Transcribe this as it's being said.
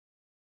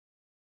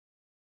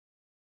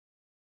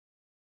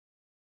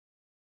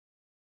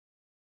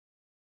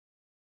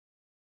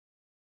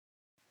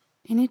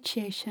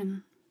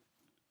Initiation,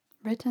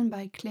 written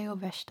by Cleo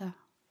Wächter.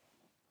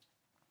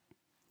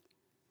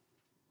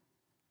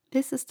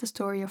 This is the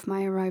story of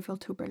my arrival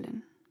to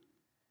Berlin.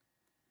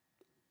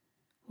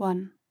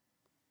 1.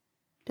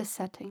 The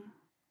setting,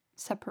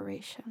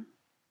 separation.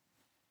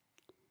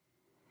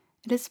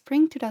 It is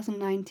spring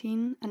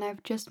 2019 and I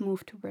have just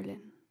moved to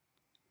Berlin.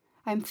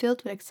 I am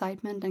filled with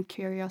excitement and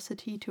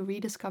curiosity to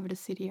rediscover the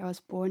city I was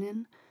born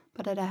in,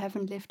 but that I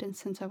haven't lived in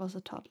since I was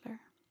a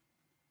toddler.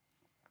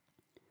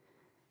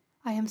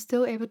 I am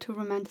still able to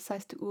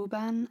romanticize the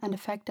U-Bahn and the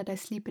fact that I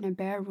sleep in a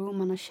bare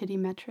room on a shitty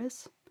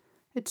mattress.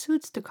 It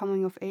suits the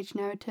coming-of-age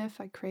narrative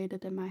I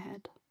created in my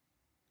head.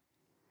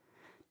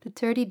 The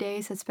 30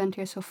 days I spent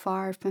here so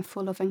far have been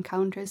full of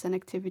encounters and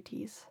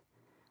activities,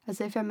 as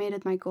if I made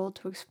it my goal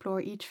to explore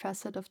each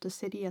facet of the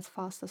city as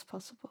fast as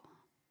possible.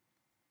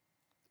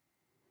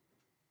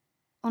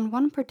 On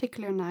one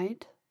particular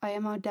night, I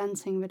am out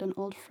dancing with an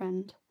old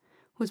friend,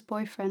 whose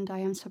boyfriend I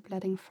am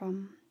subletting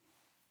from.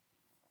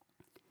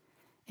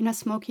 In a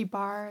smoky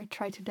bar, I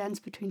try to dance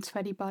between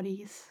sweaty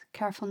bodies,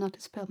 careful not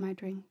to spill my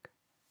drink.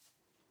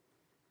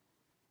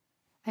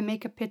 I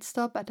make a pit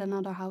stop at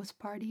another house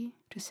party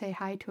to say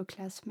hi to a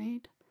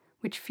classmate,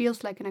 which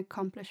feels like an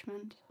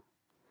accomplishment.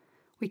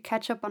 We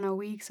catch up on our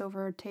weeks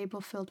over a table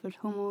filled with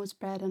hummus,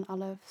 bread, and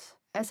olives.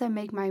 As I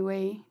make my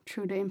way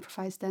through the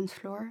improvised dance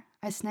floor,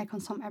 I snack on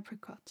some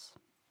apricots.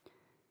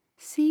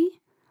 See,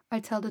 I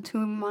tell the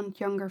 2-month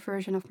younger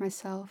version of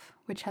myself,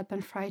 which had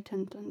been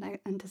frightened in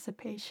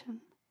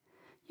anticipation.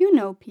 You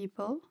know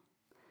people.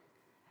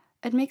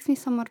 It makes me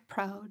somewhat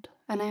proud,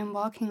 and I am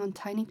walking on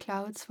tiny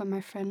clouds when my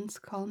friends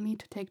call me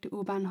to take the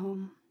U-Bahn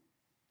home.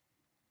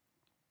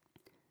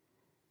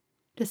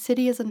 The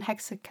city is in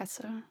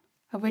Hexekessel,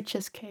 a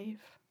witch's cave.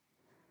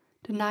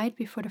 The night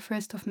before the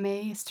 1st of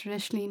May is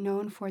traditionally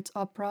known for its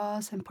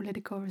operas and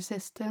political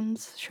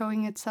resistance,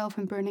 showing itself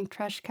in burning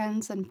trash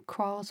cans and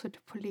quarrels with the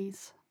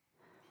police.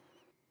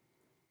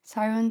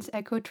 Sirens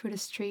echo through the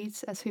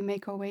streets as we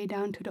make our way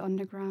down to the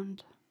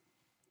underground.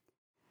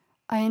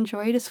 I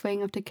enjoy the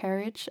swing of the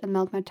carriage and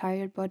melt my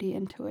tired body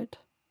into it.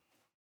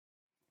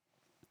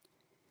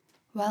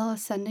 While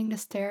ascending the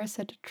stairs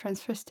at the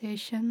transfer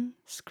station,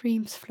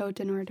 screams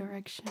float in our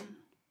direction.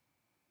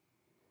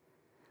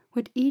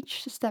 With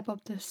each step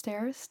up the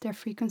stairs, their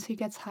frequency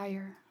gets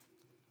higher.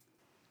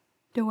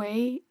 The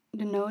way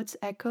the notes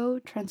echo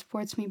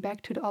transports me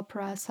back to the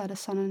opera I saw the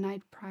sun a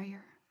night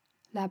prior,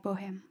 La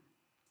Bohème.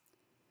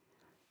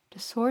 The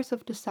source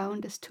of the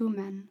sound is 2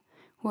 men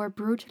who are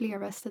brutally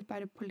arrested by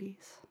the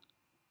police.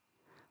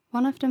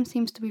 One of them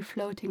seems to be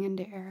floating in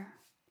the air,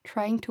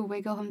 trying to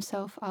wiggle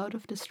himself out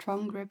of the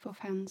strong grip of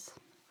hands.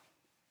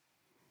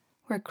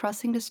 We're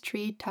crossing the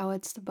street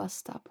towards the bus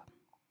stop.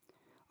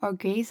 Our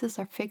gazes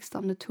are fixed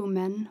on the 2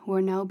 men who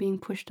are now being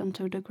pushed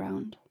onto the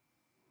ground.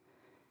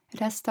 It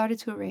has started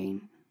to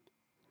rain.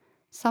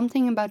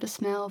 Something about the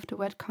smell of the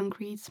wet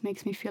concrete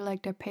makes me feel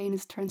like their pain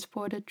is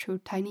transported through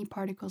tiny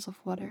particles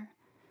of water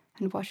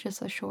and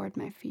washes ashore at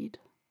my feet.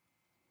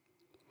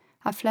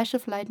 A flash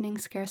of lightning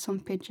scares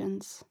some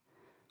pigeons,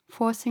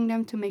 forcing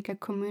them to make a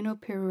communal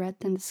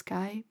pirouette in the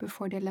sky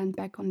before they land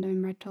back on the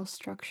metal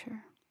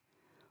structure.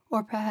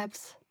 Or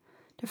perhaps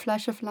the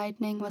flash of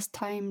lightning was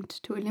timed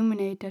to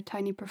illuminate their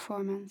tiny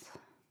performance.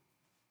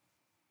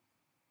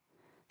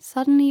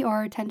 Suddenly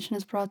our attention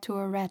is brought to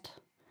a rat,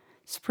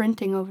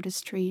 sprinting over the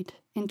street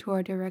into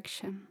our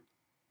direction.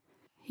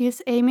 He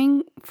is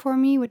aiming for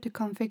me with the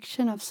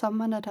conviction of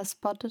someone that has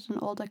spotted an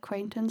old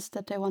acquaintance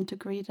that they want to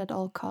greet at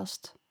all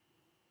cost.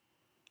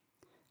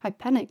 I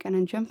panic and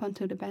I jump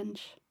onto the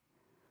bench.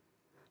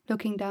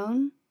 Looking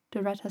down,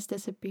 the rat has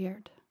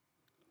disappeared.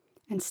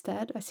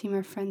 Instead, I see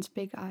my friend's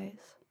big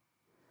eyes.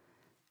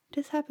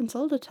 This happens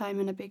all the time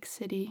in a big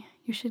city.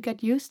 You should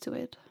get used to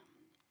it.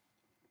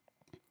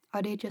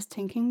 Are they just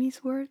thinking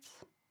these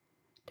words?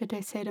 Did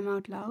they say them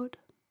out loud?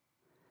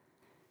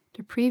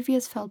 The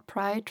previous felt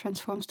pride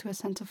transforms to a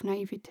sense of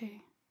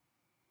naivete.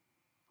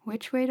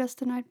 Which way does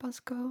the night bus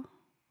go?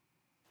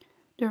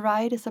 The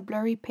ride is a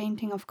blurry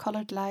painting of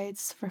colored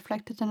lights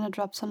reflected in the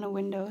drops on the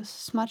windows,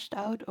 smudged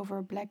out over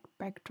a black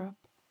backdrop.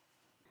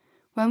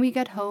 When we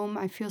get home,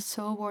 I feel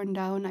so worn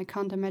down I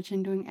can't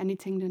imagine doing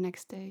anything the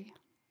next day.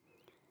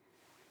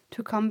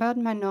 To combat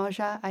my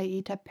nausea, I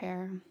eat a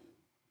pear.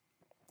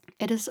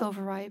 It is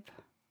overripe.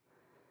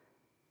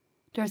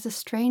 There's a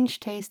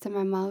strange taste in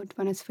my mouth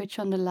when I switch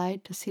on the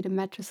light to see the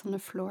mattress on the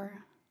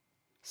floor.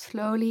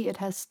 Slowly, it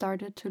has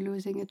started to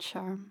losing its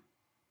charm.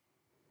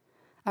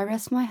 I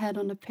rest my head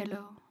on the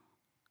pillow.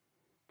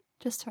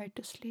 Just try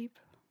to sleep,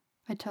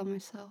 I tell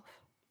myself.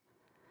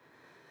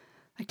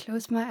 I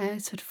close my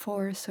eyes with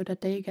force so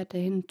that they get the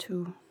hint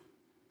too.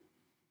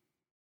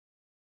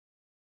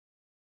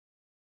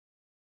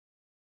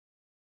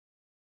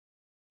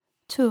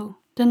 2.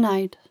 The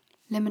night,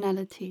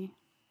 liminality.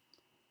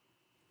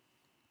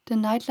 The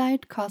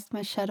nightlight casts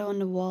my shadow on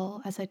the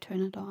wall as I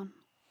turn it on.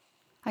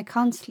 I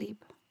can't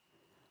sleep.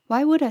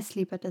 Why would I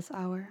sleep at this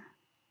hour?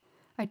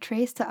 I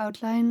trace the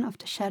outline of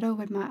the shadow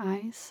with my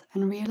eyes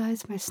and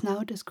realize my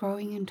snout is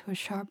growing into a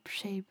sharp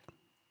shape.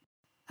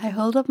 I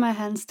hold up my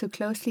hands to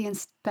closely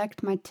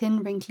inspect my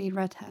thin, wrinkly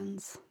red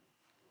hands.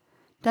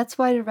 That's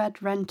why the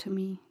rat ran to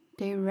me.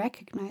 They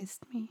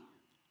recognized me.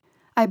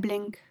 I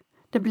blink.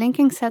 The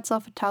blinking sets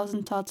off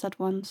 1,000 thoughts at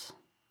once.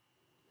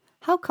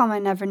 How come I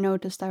never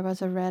noticed I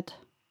was a rat?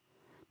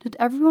 Did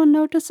everyone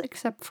notice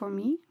except for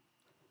me?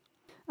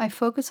 I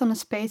focus on the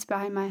space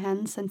behind my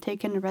hands and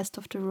take in the rest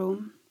of the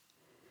room.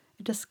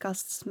 It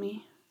disgusts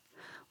me.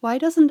 Why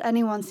doesn't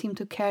anyone seem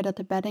to care that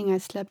the bedding I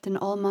slept in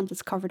all month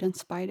is covered in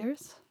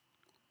spiders?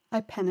 I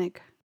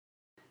panic.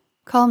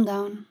 Calm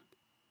down.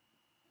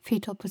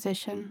 Fetal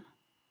position.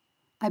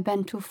 I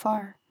bend too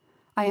far.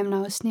 I am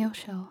now a snail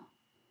shell.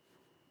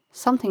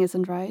 Something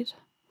isn't right.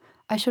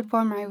 I should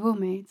warn my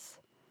roommates.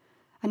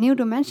 A new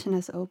dimension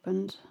has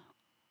opened.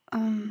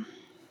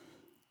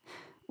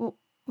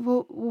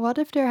 What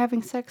if they're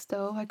having sex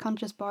though? I can't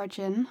just barge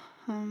in.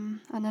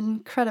 An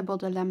incredible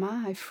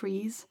dilemma. I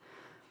freeze.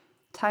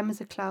 Time is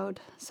a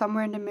cloud.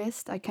 Somewhere in the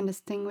mist, I can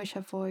distinguish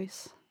a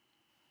voice.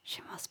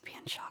 She must be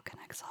in shock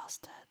and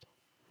exhausted.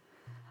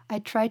 I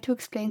try to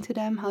explain to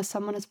them how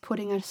someone is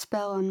putting a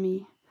spell on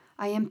me.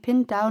 I am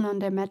pinned down on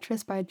their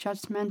mattress by a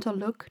judgmental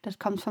look that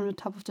comes from the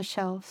top of the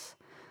shelves.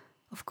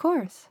 Of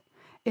course,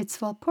 it's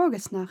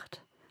Walpurgisnacht.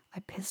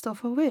 I pissed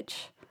off a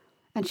witch,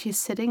 and she's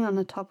sitting on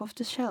the top of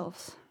the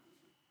shelves.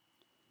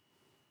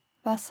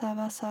 Wasser,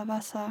 Wasser,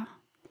 Wasser.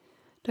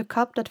 The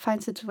cup that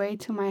finds its way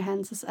to my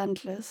hands is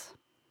endless.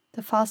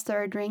 The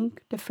faster I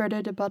drink, the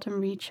further the bottom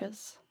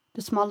reaches,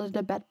 the smaller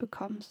the bed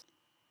becomes.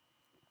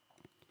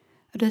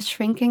 It is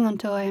shrinking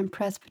until I am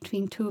pressed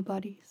between two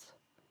bodies.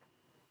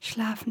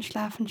 Schlafen,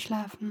 schlafen,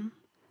 schlafen.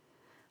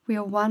 We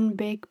are one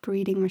big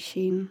breathing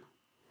machine.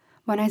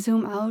 When I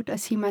zoom out, I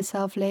see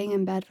myself laying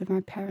in bed with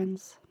my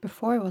parents,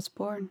 before I was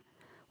born.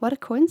 What a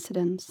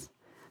coincidence.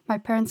 My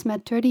parents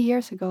met 30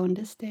 years ago on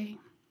this day.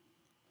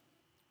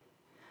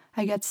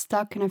 I get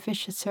stuck in a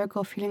vicious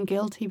circle, feeling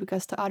guilty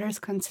because the others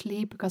can't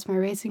sleep because my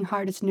racing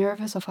heart is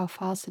nervous of how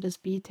fast it is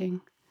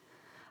beating.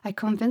 I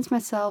convince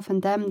myself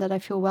and them that I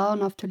feel well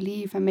enough to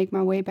leave and make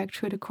my way back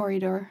through the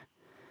corridor.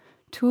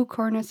 2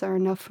 corners are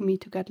enough for me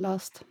to get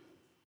lost.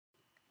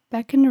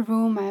 Back in the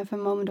room, I have a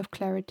moment of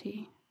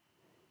clarity.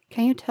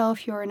 Can you tell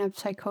if you're in a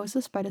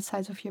psychosis by the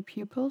size of your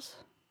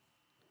pupils?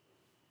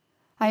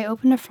 I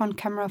open the front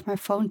camera of my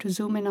phone to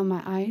zoom in on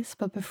my eyes,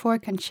 but before I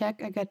can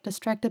check, I get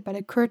distracted by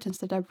the curtains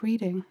that are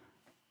breathing.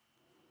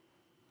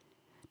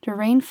 The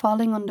rain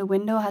falling on the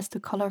window has the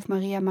color of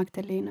Maria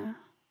Magdalena.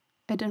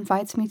 It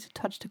invites me to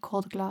touch the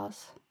cold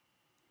glass.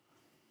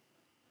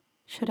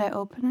 Should I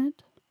open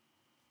it?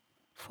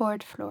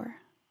 4th floor.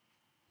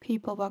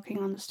 People walking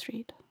on the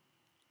street.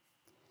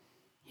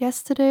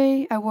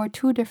 Yesterday, I wore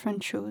 2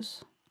 different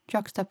shoes,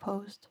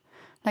 juxtaposed,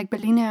 like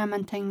Bellina and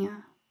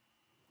Mantegna.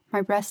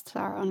 My breasts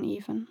are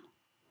uneven.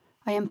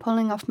 I am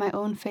pulling off my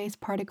own face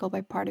particle by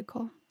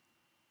particle.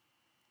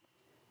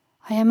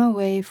 I am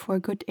away for a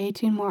good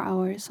 18 more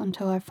hours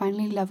until I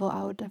finally level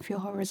out and feel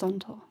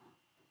horizontal.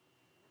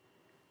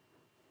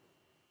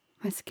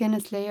 My skin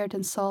is layered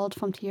in salt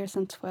from tears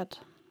and sweat.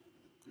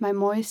 My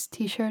moist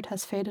t-shirt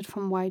has faded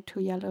from white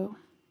to yellow.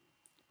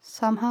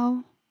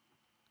 Somehow,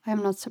 I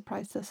am not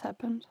surprised this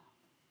happened.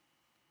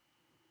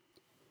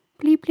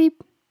 Bleep bleep.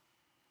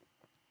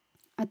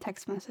 A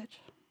text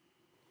message.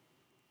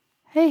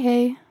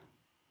 Hey,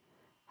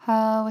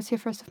 how was your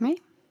 1st of May?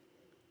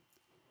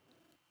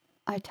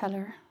 I tell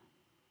her.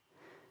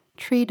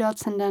 3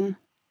 dots and then,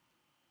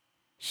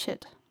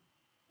 shit.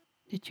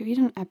 Did you eat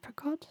an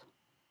apricot?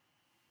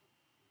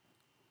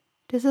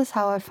 This is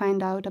how I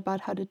find out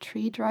about how the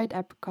 3 dried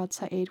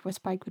apricots I ate were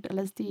spiked with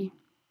LSD.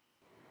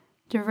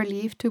 The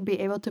relief to be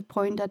able to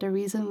point at a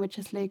reason which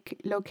is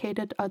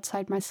located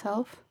outside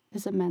myself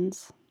is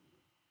immense.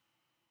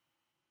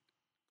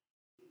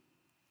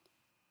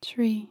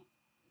 3.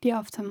 The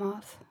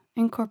aftermath.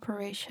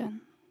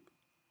 Incorporation.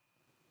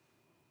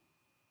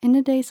 In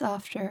the days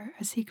after,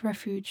 I seek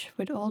refuge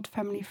with old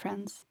family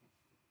friends.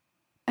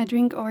 I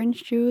drink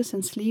orange juice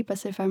and sleep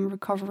as if I'm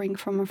recovering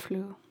from a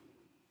flu.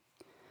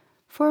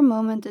 For a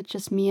moment, it's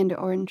just me and the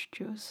orange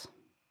juice.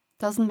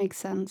 Doesn't make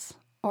sense.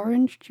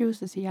 Orange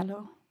juice is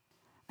yellow.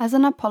 As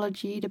an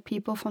apology, the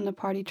people from the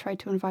party try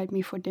to invite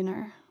me for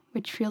dinner,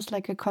 which feels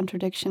like a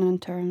contradiction in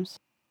terms,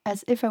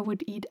 as if I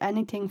would eat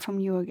anything from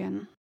you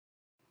again.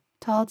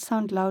 Thoughts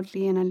sound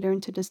loudly and I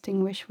learn to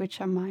distinguish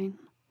which are mine,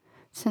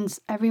 since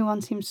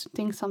everyone seems to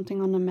think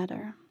something on the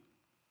matter.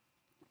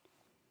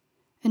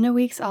 In the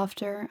weeks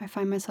after, I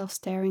find myself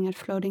staring at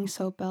floating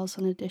soap bells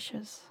on the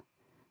dishes.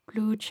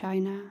 Blue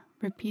china,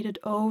 repeated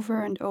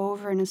over and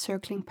over in a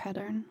circling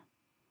pattern.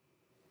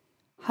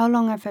 How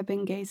long have I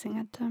been gazing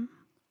at them?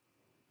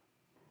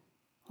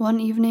 One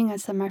evening I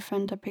sent my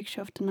friend a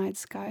picture of the night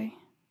sky.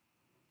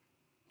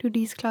 Do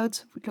these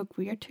clouds look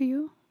weird to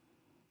you?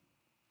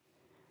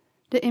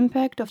 The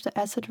impact of the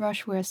acid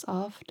rush wears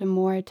off the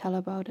more I tell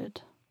about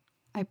it.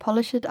 I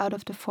polish it out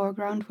of the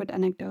foreground with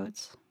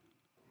anecdotes.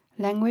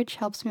 Language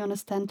helps me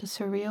understand the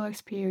surreal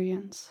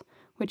experience,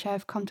 which I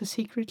have come to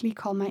secretly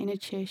call my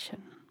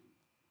initiation.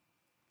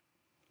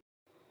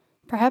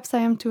 Perhaps I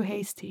am too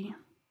hasty.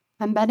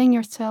 Embedding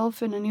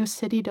yourself in a new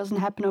city doesn't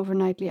happen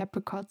overnight,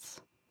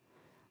 apricots.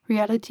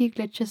 Reality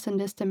glitches in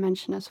this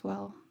dimension as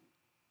well.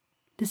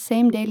 The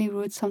same daily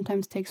route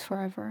sometimes takes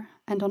forever,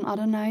 and on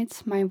other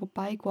nights my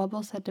bike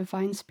wobbles at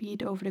divine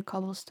speed over the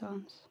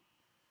cobblestones.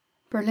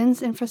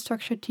 Berlin's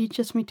infrastructure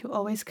teaches me to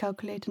always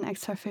calculate an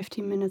extra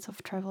 15 minutes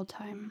of travel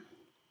time.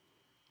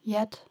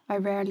 Yet, I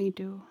rarely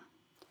do.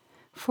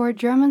 For a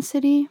German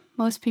city,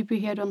 most people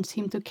here don't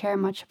seem to care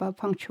much about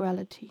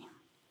punctuality.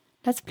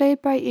 Let's play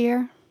it by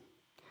ear.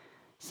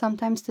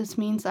 Sometimes this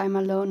means I'm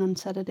alone on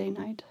Saturday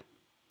night.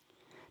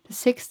 The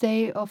 6th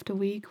day of the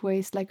week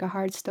weighs like a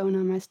hard stone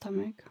on my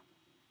stomach.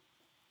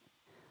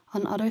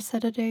 On other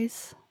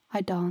Saturdays,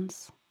 I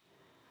dance.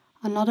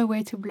 Another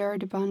way to blur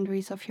the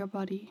boundaries of your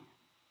body.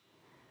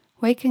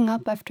 Waking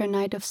up after a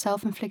night of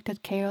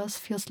self-inflicted chaos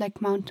feels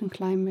like mountain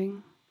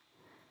climbing.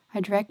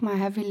 I drag my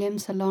heavy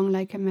limbs along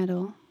like a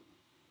medal.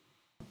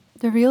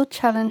 The real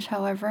challenge,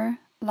 however,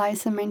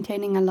 lies in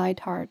maintaining a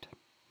light heart.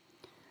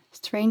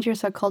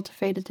 Strangers are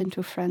cultivated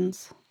into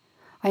friends.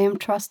 I am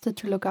trusted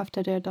to look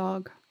after their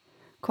dog.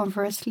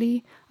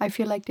 Conversely, I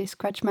feel like they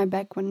scratch my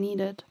back when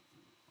needed.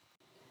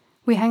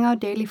 We hang out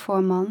daily for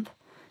a month,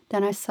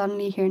 then I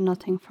suddenly hear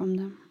nothing from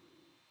them.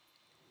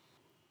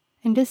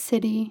 In this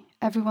city,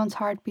 everyone's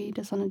heartbeat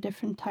is on a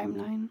different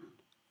timeline.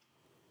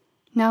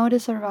 Now it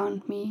is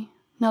around me,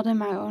 not in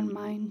my own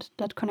mind,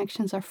 that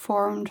connections are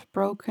formed,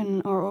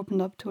 broken, or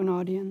opened up to an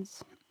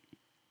audience.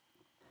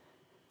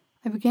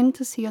 I begin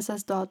to see us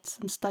as dots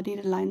and study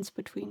the lines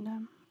between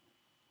them.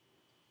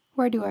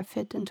 Where do I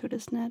fit into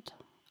this net?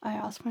 I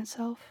ask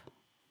myself.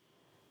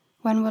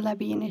 When will I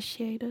be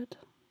initiated?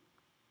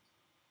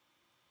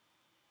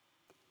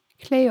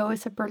 Cleo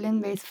is a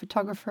Berlin-based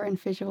photographer and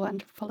visual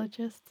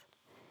anthropologist.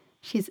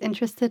 She is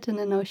interested in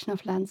the notion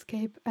of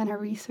landscape, and her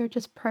research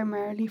is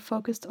primarily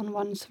focused on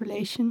one's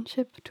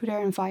relationship to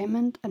their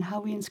environment and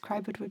how we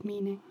inscribe it with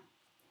meaning.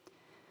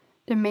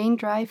 The main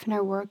drive in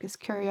her work is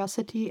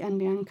curiosity and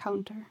the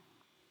encounter.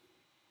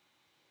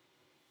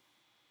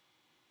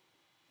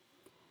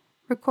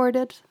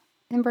 Recorded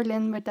in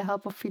Berlin with the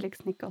help of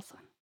Felix Nicholson.